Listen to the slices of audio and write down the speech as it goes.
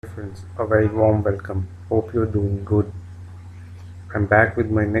Friends, a very warm welcome. Hope you're doing good. I'm back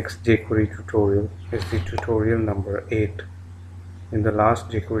with my next jQuery tutorial. It's the tutorial number 8. In the last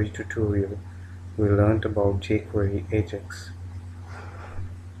jQuery tutorial, we learned about jQuery Ajax.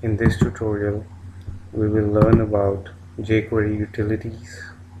 In this tutorial, we will learn about jQuery utilities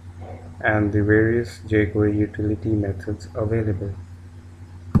and the various jQuery utility methods available.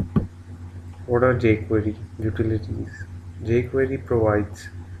 What are jQuery utilities? jQuery provides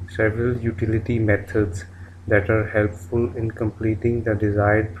several utility methods that are helpful in completing the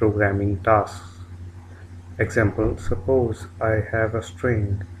desired programming tasks. Example, suppose I have a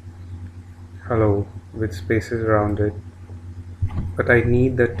string hello with spaces around it, but I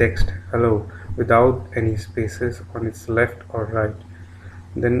need the text hello without any spaces on its left or right.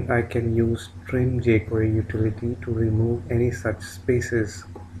 Then I can use trim jQuery utility to remove any such spaces.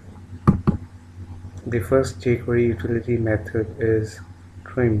 The first jQuery utility method is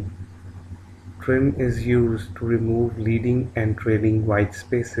trim. Trim is used to remove leading and trailing white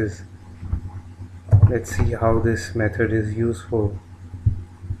spaces. Let's see how this method is useful.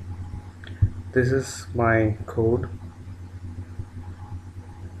 This is my code.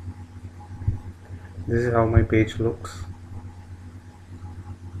 This is how my page looks.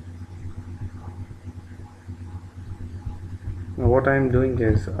 Now what I am doing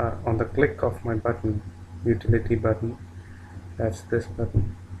is on the click of my button, utility button, that's this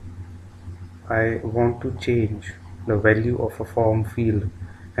button, I want to change the value of a form field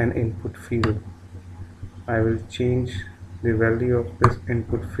and input field. I will change the value of this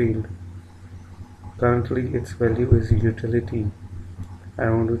input field. Currently its value is utility. I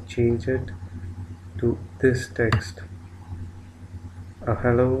want to change it to this text, a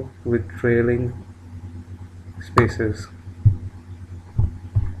hello with trailing spaces.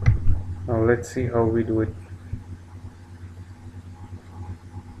 Now let's see how we do it.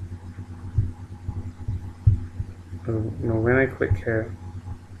 Now when I click here,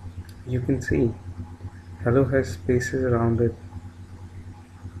 you can see hello has spaces around it.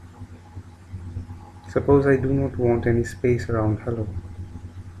 Suppose I do not want any space around hello.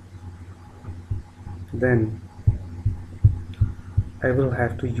 Then I will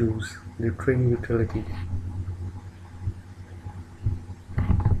have to use the trim utility.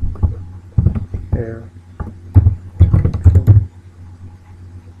 Here.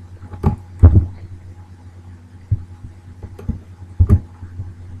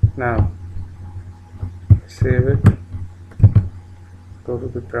 Now save it, go to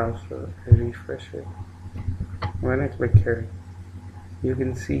the browser and refresh it. When I click here, you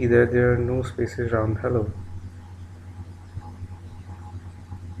can see that there are no spaces around hello.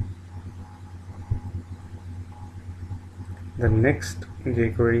 The next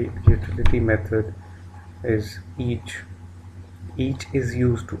jQuery utility method is each. Each is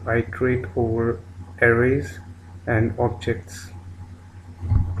used to iterate over arrays and objects.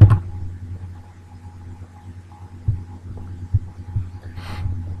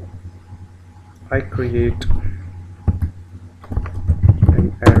 I create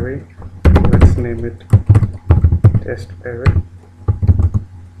an array, let's name it test array.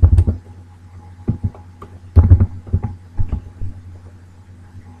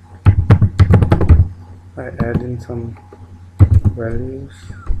 I add in some values,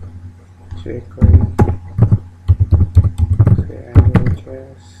 jQuery, say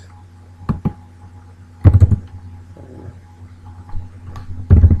AngularJS,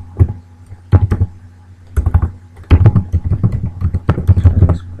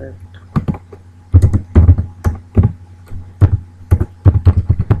 JavaScript,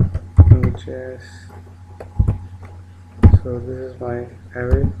 Node.js. So this is my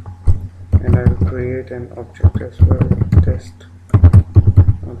array, and I will create an object as well, test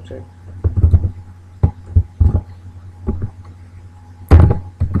object.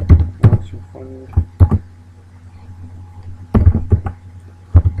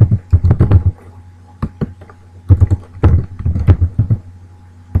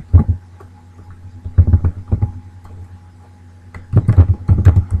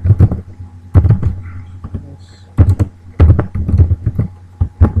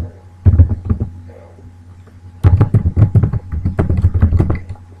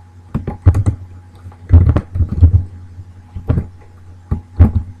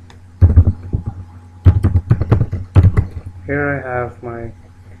 Here I have my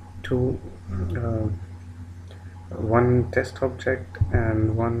one test object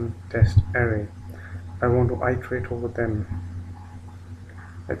and one test array. I want to iterate over them.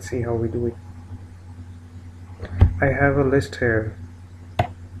 Let's see how we do it. I have a list here.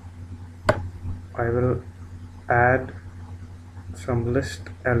 I will add some list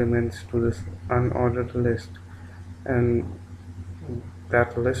elements to this unordered list, and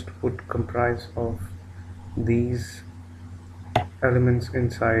that list would comprise of these elements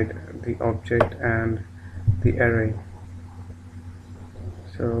inside the object and the array.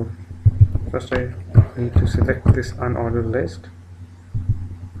 So first I need to select this unordered list.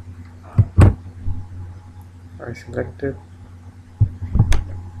 I select it.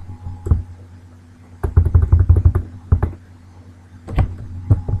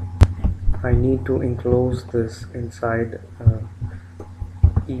 I need to enclose this inside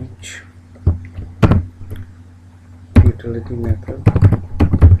each utility method.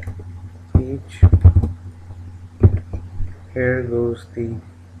 Each. Here goes the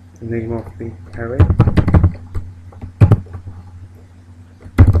name of the array.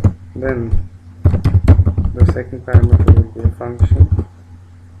 Then the second parameter will be a function.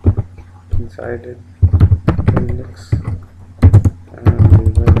 Inside it, index and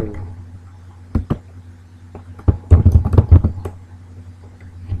the value.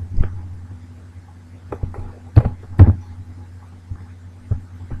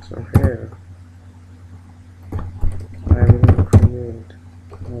 So here I will create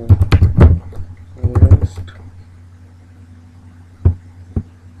a list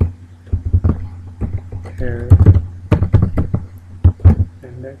here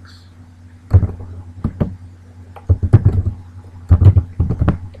index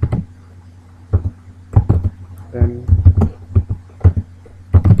then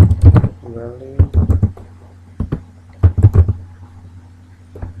value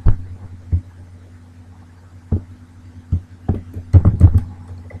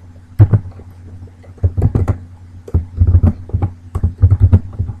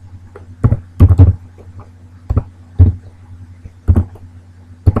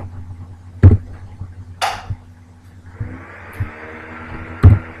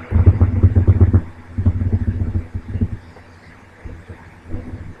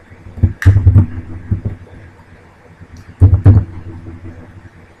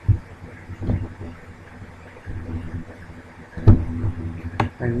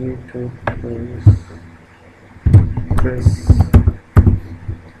I need to place this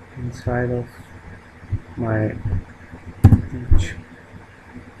inside of my each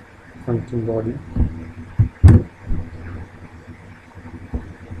function body.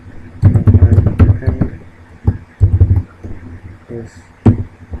 And is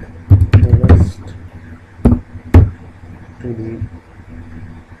the list to the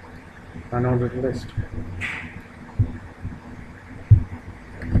unordered list.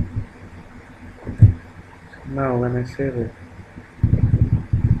 Now when I save it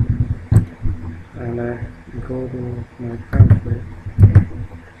and I go to my country,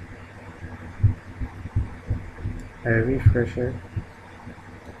 I refresh it,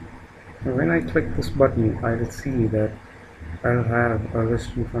 and when I click this button I will see that I'll have a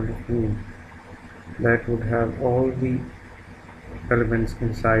list in front of me that would have all the elements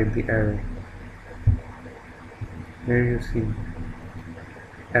inside the array. Here you see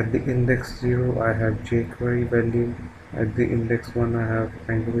at the index 0 I have JQuery value, at the index 1 I have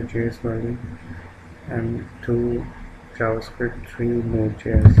AngularJS value, and 2 JavaScript, 3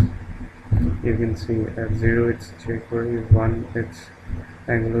 Node.js. You can see at 0 it's JQuery, 1 it's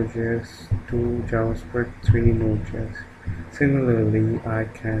AngularJS, 2 JavaScript, 3 Node.js. Similarly, I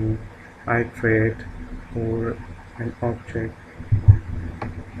can iterate for an object,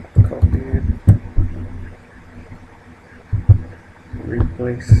 copy it,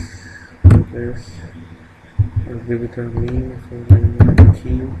 replace this, and give it a name for my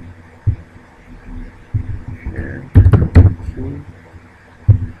key. Here, key.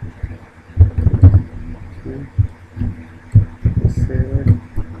 Save it.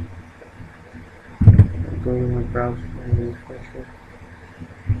 Go to my browser and refresh it.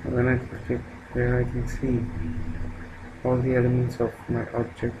 And when I click it, here I can see all the elements of my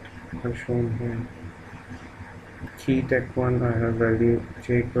object are shown here. Key tech 1 I have value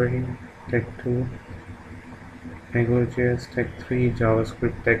jQuery, tech 2 AngularJS, tech 3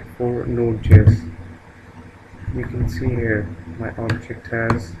 JavaScript, tech 4 Node.js. You can see here my object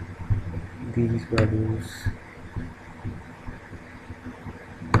has these values.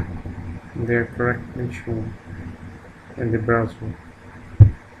 They are correctly shown in the browser.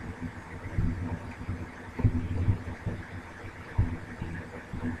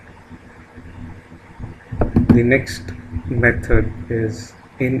 The next method is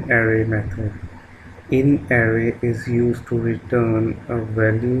inArray method. InArray is used to return a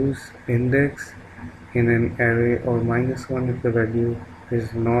values index in an array or -1 if the value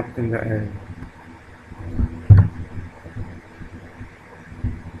is not in the array.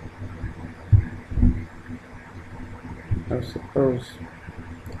 Now suppose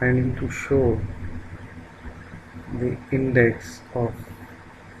I need to show the index of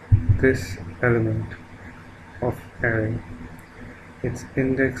this element of array. Its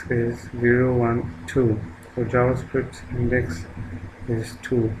index is 0, 1, 2. So JavaScript's index is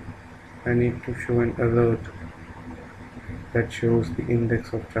 2. I need to show an alert that shows the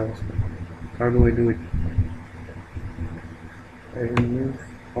index of JavaScript. How do I do it? I remove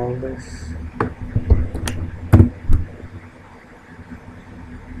all this.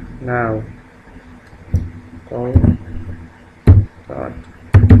 Now call dot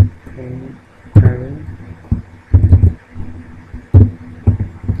in array.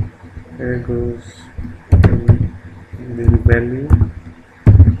 Here goes the value.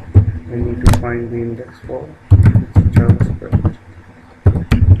 I need to find the index for JavaScript,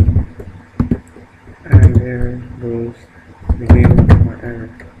 and here goes the name of my array.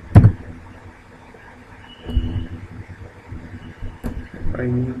 I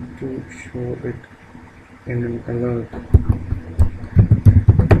need to show it in an alert.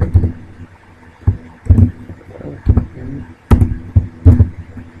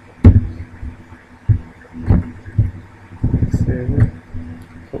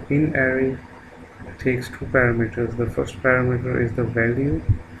 So in array takes two parameters. The first parameter is the value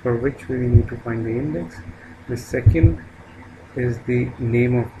for which we need to find the index. The second is the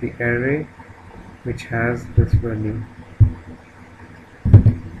name of the array which has this value.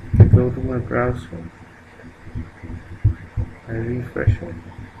 I go to my browser, I refresh it.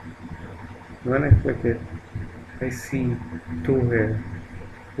 When I click it, I see 2 here,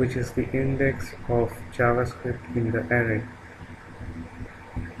 which is the index of JavaScript in the array.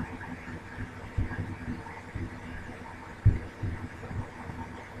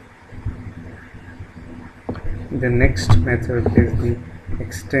 The next method is the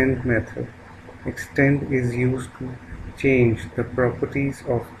extend method. Extend is used to change the properties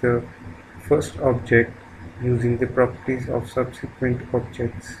of the first object using the properties of subsequent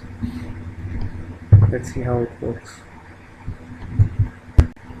objects. Let's see how it works.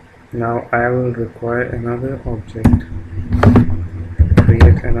 Now I will require another object.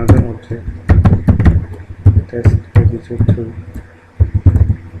 Create another object. Test editor 2.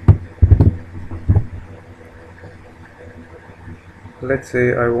 Let's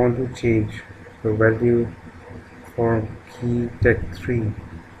say I want to change the value for key tech3.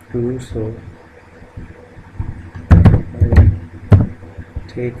 To do so, I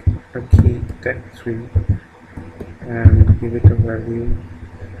take a key tech3 and give it a value,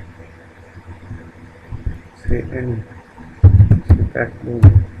 say any, say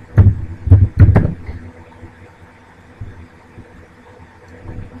backbone.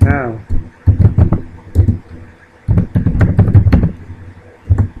 Now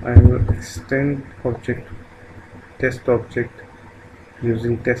I will extend object test object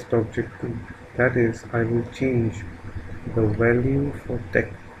using test object 2. That is, I will change the value for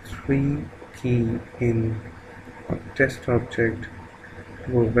tech3 key in a test object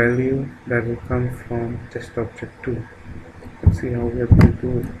to a value that will come from test object 2. Let's see how we are going to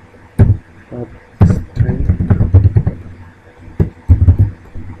do it. Extend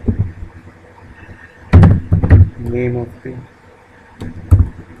name of the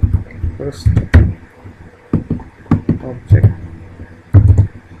first object,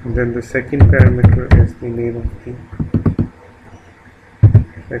 and then the second parameter is the name of the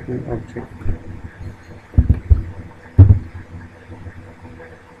second object.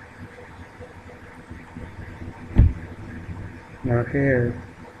 Now here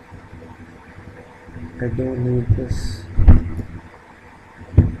I don't need this.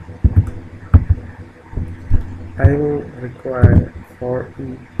 I will require for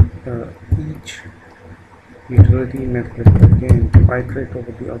each utility method again to iterate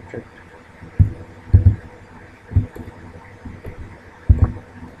over the object.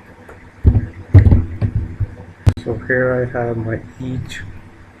 So here I have my each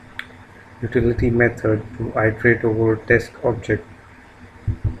utility method to iterate over test object.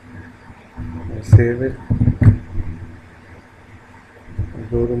 I save it, I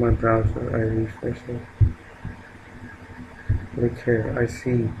go to my browser, I refresh it, click here, I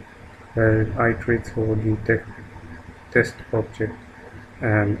see that it iterates over the test object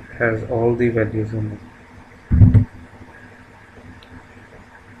and has all the values in it.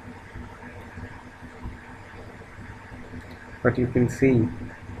 But you can see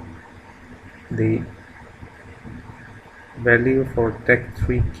the value for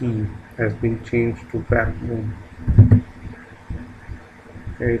tech3 key has been changed to backbone.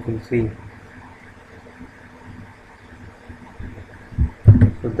 Here you can see.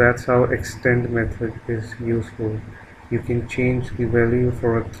 So that's how extend method is useful You can change the value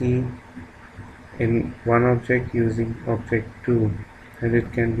for a key in one object using object 2, and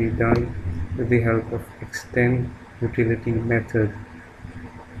it can be done with the help of extend utility method.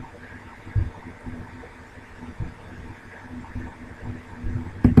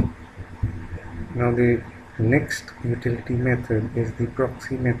 Now the next utility method is the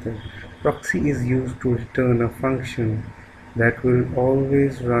proxy method. Proxy is used to return a function that will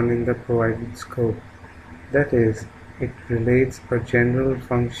always run in the provided scope. That is, it relates a general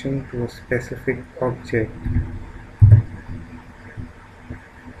function to a specific object.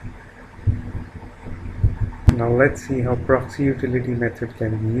 Now let's see how proxy utility method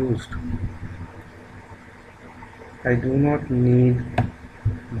can be used. I do not need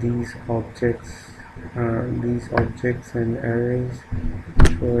these objects and arrays,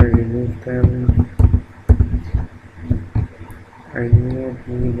 so I remove them. I do not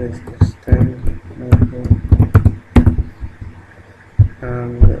need this extend method,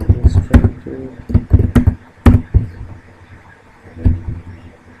 and let's try to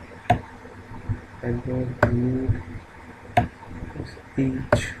I don't need this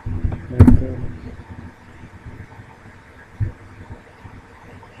each method.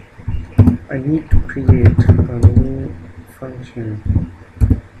 I need to create a new function,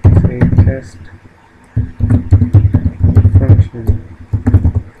 say test function.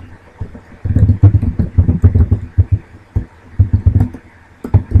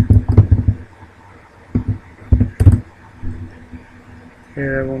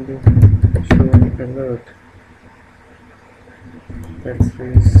 Here I want to show an alert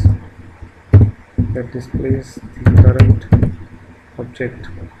that displays the current object,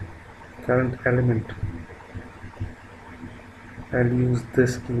 current element. I'll use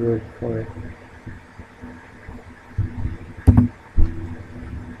this keyword for it.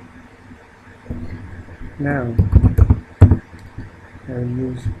 Now I'll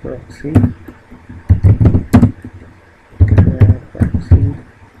use proxy.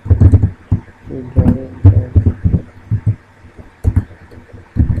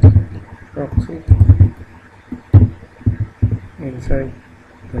 Proxy proxy inside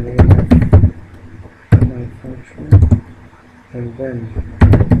the name of my function, and then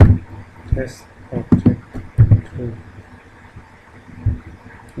test object 2.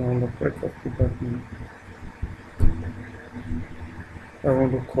 Now on the click of the button, I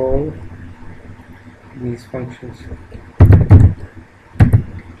want to call these functions.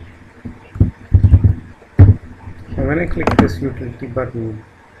 Now when I click this utility button,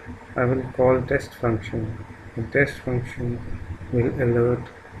 I will call test function. The test function will alert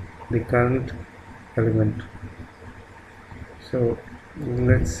the current element. So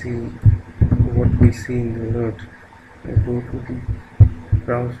let's see what we see in the alert. I go to the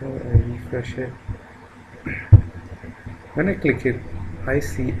browser and refresh it. When I click it, I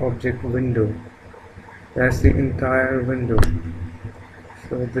see object window. That's the entire window.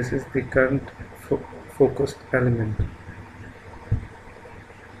 So this is the current focused element.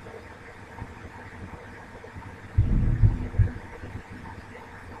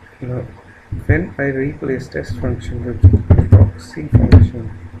 Now, when I replace test function with proxy function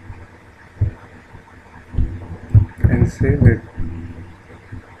and save it,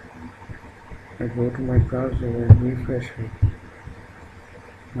 I go to my browser and refresh it.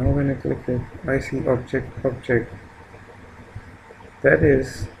 Now when I click it, I see object. That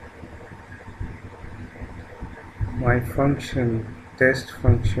is my function, test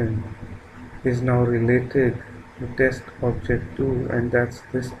function, is now related to test object 2, and that's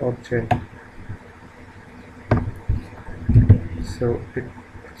this object. So it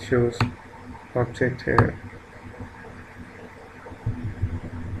shows object here.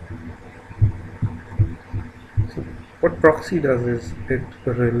 So what proxy does is it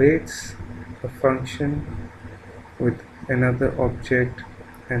relates a function with another object,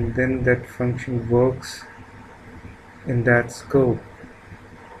 and then that function works in that scope.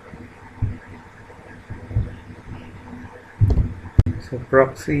 So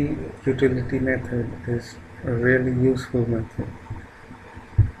proxy utility method is a really useful method.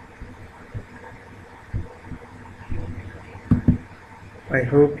 I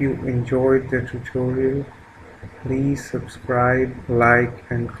hope you enjoyed the tutorial. Please subscribe, like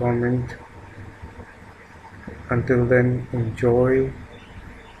and comment. Until then, enjoy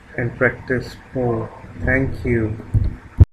and practice more. Thank you.